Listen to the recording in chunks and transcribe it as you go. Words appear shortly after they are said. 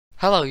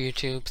Hello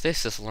YouTube,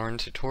 this is Learn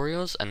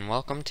Tutorials and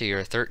welcome to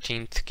your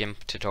 13th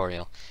GIMP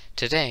tutorial.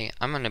 Today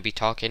I'm going to be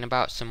talking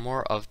about some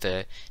more of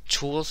the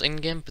tools in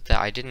GIMP that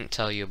I didn't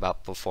tell you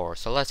about before.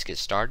 So let's get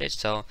started.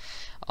 So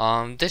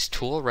this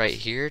tool right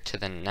here to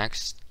the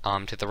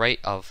right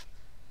of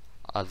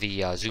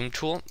the zoom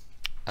tool,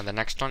 and the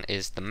next one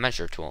is the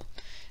measure tool.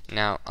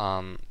 Now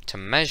to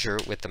measure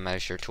with the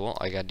measure tool,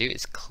 all you gotta do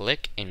is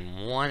click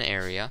in one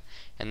area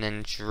and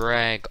then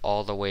drag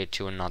all the way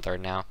to another.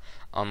 Now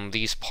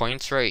these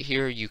points right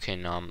here, you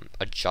can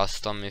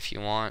adjust them if you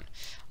want,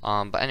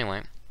 but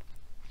anyway,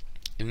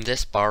 in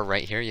this bar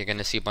right here you're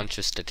gonna see a bunch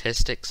of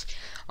statistics.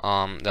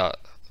 The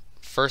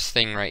first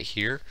thing right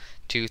here,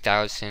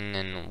 2000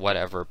 and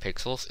whatever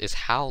pixels, is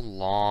how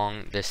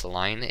long this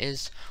line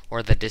is,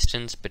 or the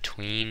distance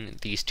between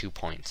these 2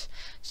 points.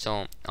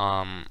 So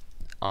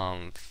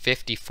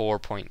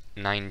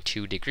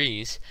 54.92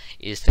 degrees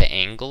is the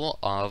angle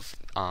of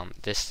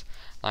this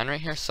line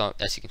right here. So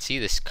as you can see,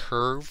 this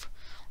curve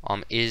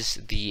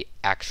is the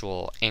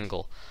actual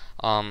angle.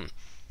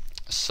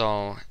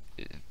 So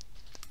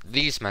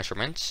these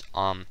measurements,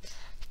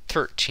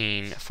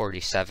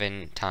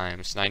 1347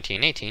 times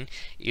 1918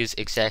 is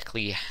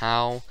exactly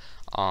how,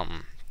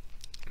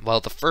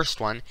 well, the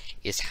first one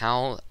is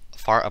how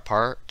far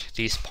apart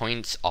these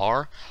points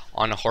are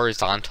on a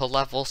horizontal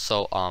level.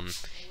 So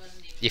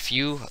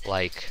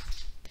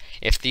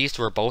if these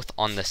were both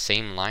on the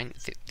same line,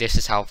 this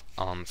is how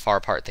far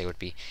apart they would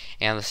be.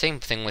 And the same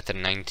thing with the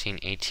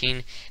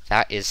 1918,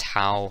 that is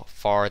how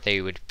far they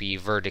would be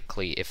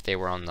vertically if they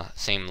were on the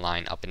same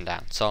line up and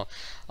down. So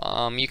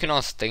you can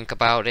also think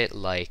about it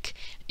like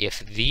if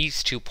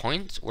these 2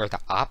 points were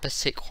the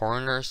opposite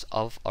corners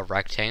of a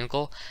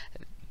rectangle,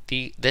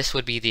 this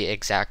would be the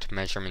exact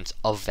measurements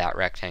of that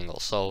rectangle.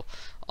 So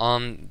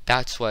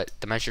that's what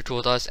the measure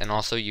tool does. And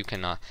also you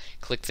can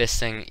click this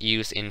thing,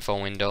 use info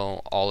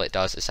window. All it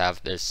does is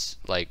have this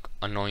like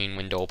annoying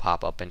window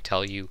pop up and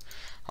tell you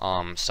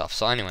stuff.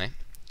 So anyway,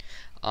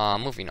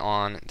 moving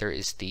on, there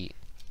is the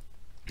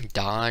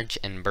dodge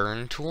and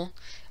burn tool.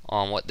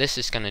 What this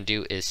is going to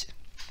do is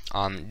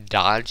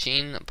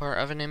dodging part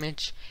of an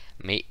image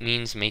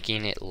means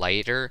making it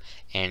lighter,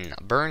 and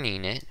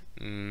burning it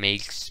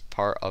makes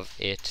part of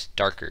it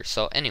darker.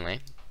 So anyway,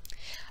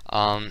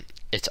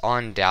 it's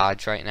on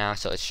dodge right now,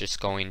 so it's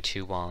just going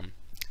to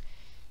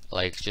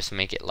just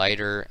make it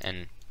lighter.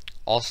 And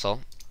also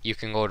you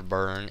can go to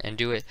burn and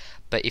do it,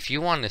 but if you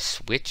want to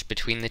switch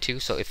between the two,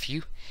 so if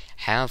you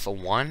have a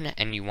 1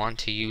 and you want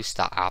to use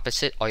the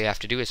opposite, all you have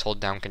to do is hold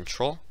down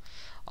control.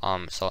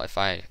 So if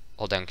I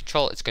hold down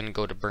control, it's going to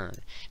go to burn.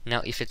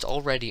 Now if it's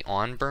already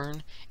on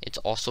burn, it's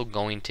also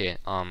going to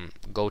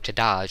go to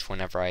dodge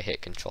whenever I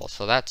hit control.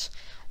 So that's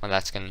what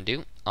that's going to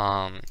do.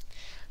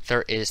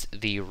 There is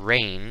the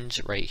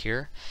range right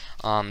here.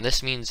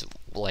 This means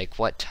like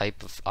what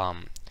type of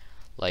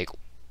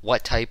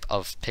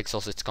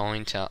pixels it's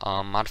going to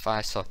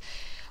modify. So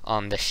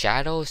the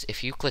shadows,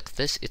 if you click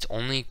this, it's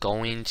only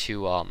going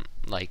to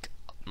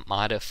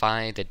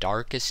modify the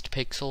darkest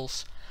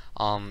pixels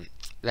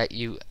that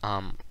you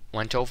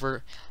went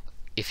over.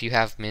 If you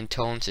have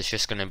midtones, it's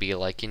just going to be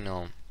like,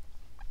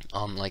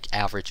 like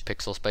average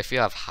pixels. But if you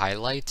have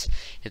highlights,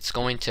 it's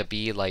going to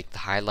be like the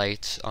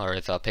highlights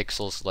or the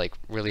pixels like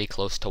really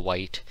close to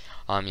white,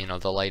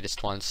 the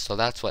lightest ones. So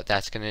that's what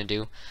that's going to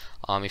do.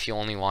 If you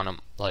only want to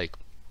like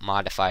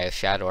modify a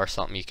shadow or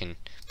something, you can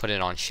put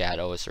it on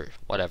shadows or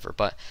whatever.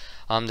 But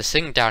this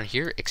thing down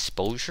here,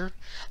 exposure,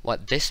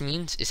 what this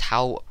means is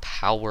how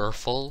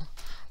powerful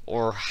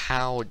or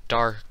how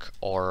dark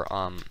or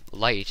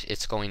light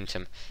it's going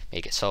to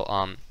make it. So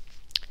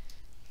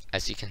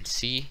as you can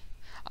see,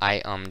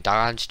 I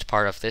dodged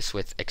part of this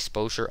with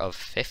exposure of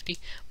 50,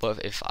 but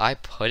if I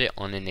put it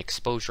on an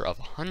exposure of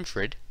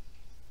 100,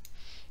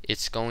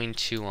 it's going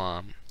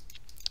to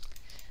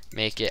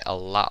make it a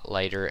lot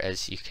lighter,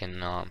 as you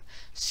can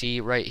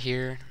see right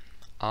here.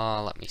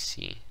 Let me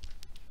see.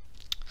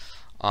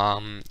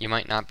 You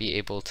might not be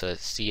able to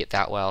see it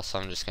that well, so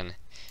I'm just gonna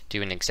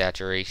do an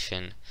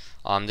exaggeration.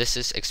 This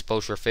is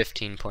exposure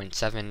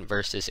 15.7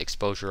 versus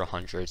exposure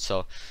 100.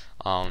 So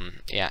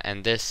yeah,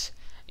 and this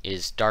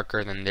is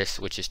darker than this,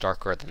 which is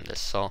darker than this.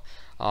 So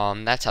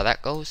that's how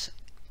that goes.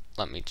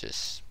 Let me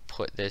just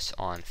put this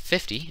on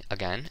 50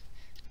 again.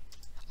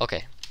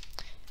 Okay,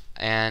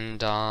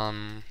 and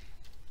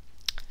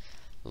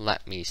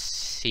let me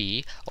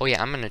see. Oh yeah,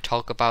 I'm going to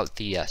talk about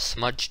the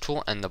smudge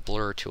tool and the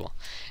blur tool.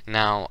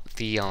 Now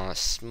the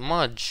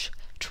smudge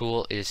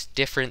tool is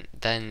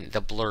different than the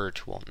blur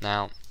tool.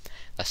 Now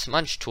the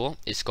smudge tool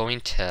is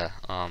going to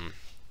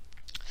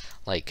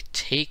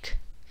take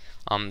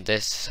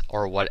this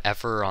or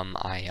whatever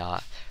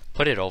I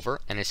put it over,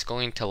 and it's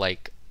going to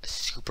like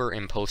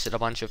superimpose it a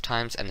bunch of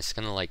times, and it's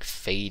gonna like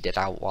fade it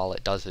out while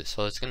it does it.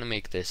 So it's gonna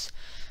make this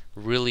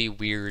really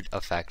weird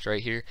effect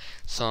right here.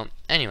 So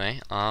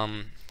anyway,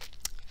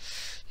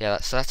 yeah,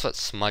 so that's what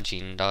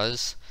smudging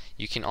does.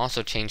 You can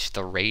also change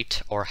the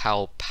rate or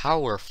how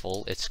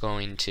powerful it's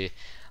going to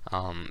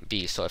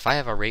be. So if I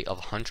have a rate of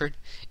 100,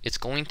 it's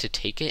going to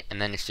take it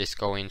and then it's just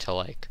going to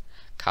like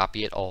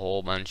copy it a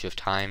whole bunch of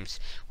times,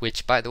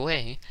 which, by the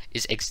way,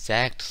 is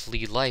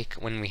exactly like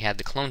when we had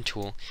the clone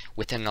tool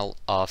within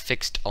a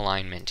fixed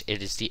alignment.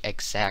 It is the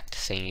exact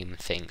same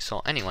thing.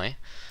 So anyway,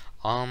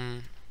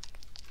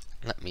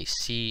 let me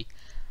see.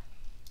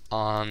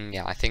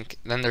 Yeah, I think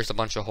then there's a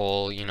bunch of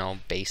whole,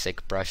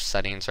 basic brush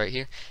settings right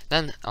here.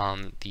 Then,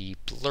 the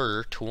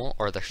blur tool,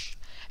 or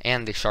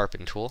the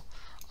sharpen tool.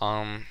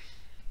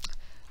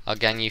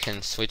 Again, you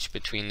can switch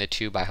between the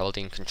two by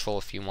holding control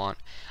if you want.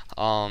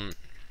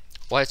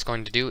 What it's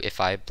going to do, if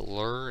I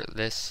blur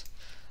this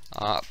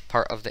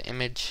part of the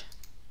image,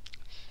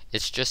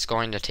 it's just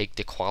going to take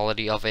the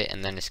quality of it,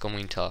 and then it's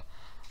going to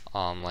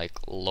like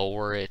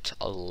lower it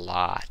a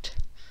lot.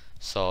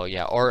 So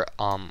yeah, or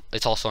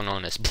it's also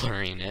known as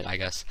blurring it, I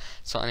guess.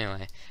 So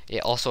anyway, it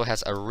also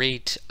has a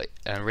rate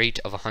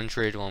of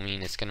 100 will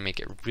mean it's gonna make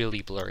it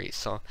really blurry.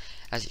 So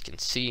as you can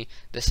see,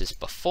 this is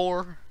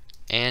before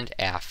and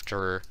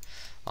after.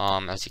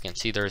 As you can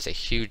see, there's a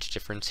huge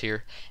difference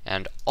here,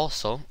 and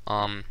also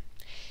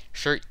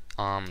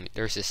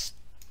there's this.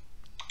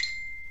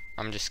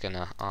 I'm just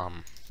gonna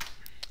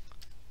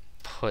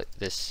put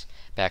this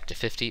back to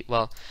 50.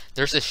 Well,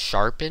 there's this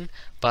sharpen,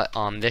 but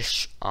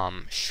this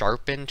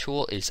sharpen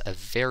tool is a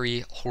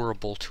very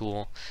horrible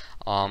tool.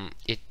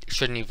 It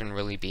shouldn't even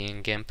really be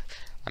in GIMP.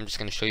 I'm just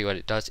going to show you what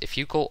it does. If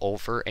you go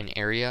over an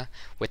area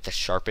with the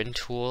sharpen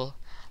tool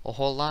a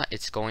whole lot,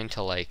 it's going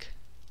to like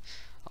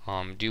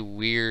do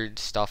weird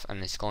stuff,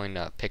 and it's going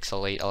to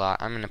pixelate a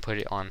lot. I'm going to put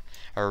it on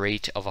a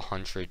rate of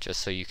 100 just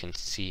so you can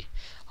see.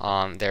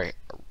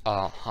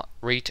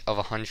 Rate of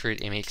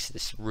 100, it makes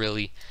this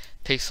really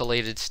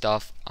pixelated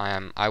stuff.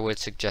 I would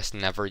suggest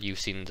never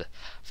using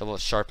the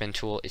sharpen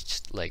tool. It's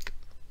just like,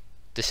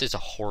 this is a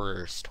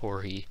horror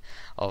story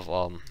of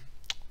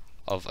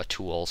a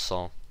tool.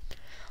 So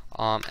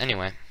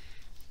anyway,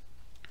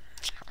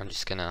 I'm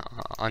just gonna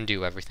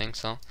undo everything.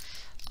 So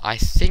I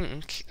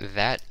think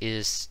that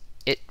is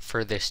it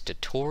for this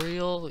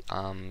tutorial.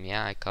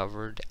 Yeah, I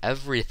covered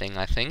everything,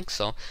 I think.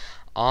 So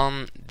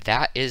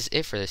that is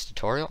it for this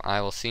tutorial.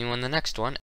 I will see you in the next one.